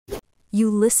You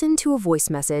listen to a voice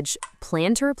message,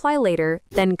 plan to reply later,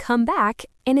 then come back,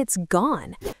 and it's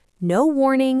gone. No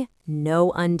warning,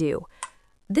 no undo.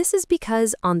 This is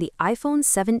because on the iPhone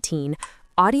 17,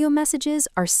 audio messages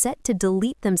are set to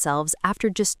delete themselves after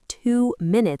just 2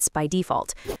 minutes by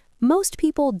default. Most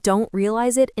people don't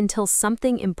realize it until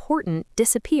something important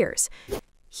disappears.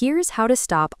 Here's how to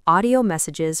stop audio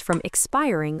messages from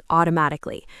expiring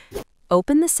automatically.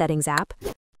 Open the Settings app,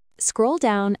 scroll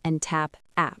down and tap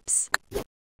Apps.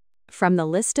 From the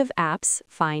list of apps,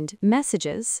 find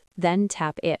Messages, then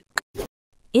tap it.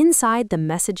 Inside the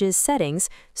Messages settings,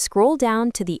 scroll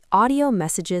down to the Audio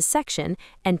Messages section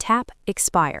and tap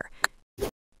Expire.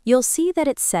 You'll see that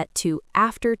it's set to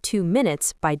after 2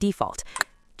 minutes by default.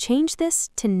 Change this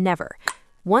to Never.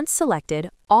 Once selected,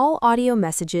 all audio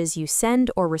messages you send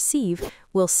or receive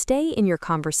will stay in your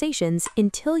conversations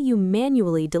until you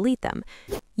manually delete them.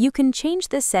 You can change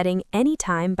this setting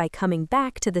anytime by coming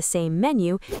back to the same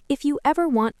menu if you ever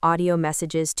want audio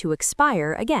messages to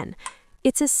expire again.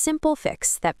 It's a simple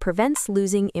fix that prevents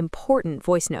losing important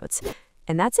voice notes.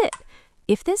 And that's it.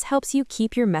 If this helps you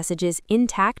keep your messages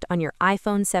intact on your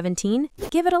iPhone 17,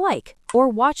 give it a like or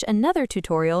watch another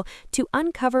tutorial to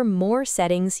uncover more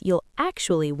settings you'll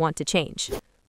actually want to change.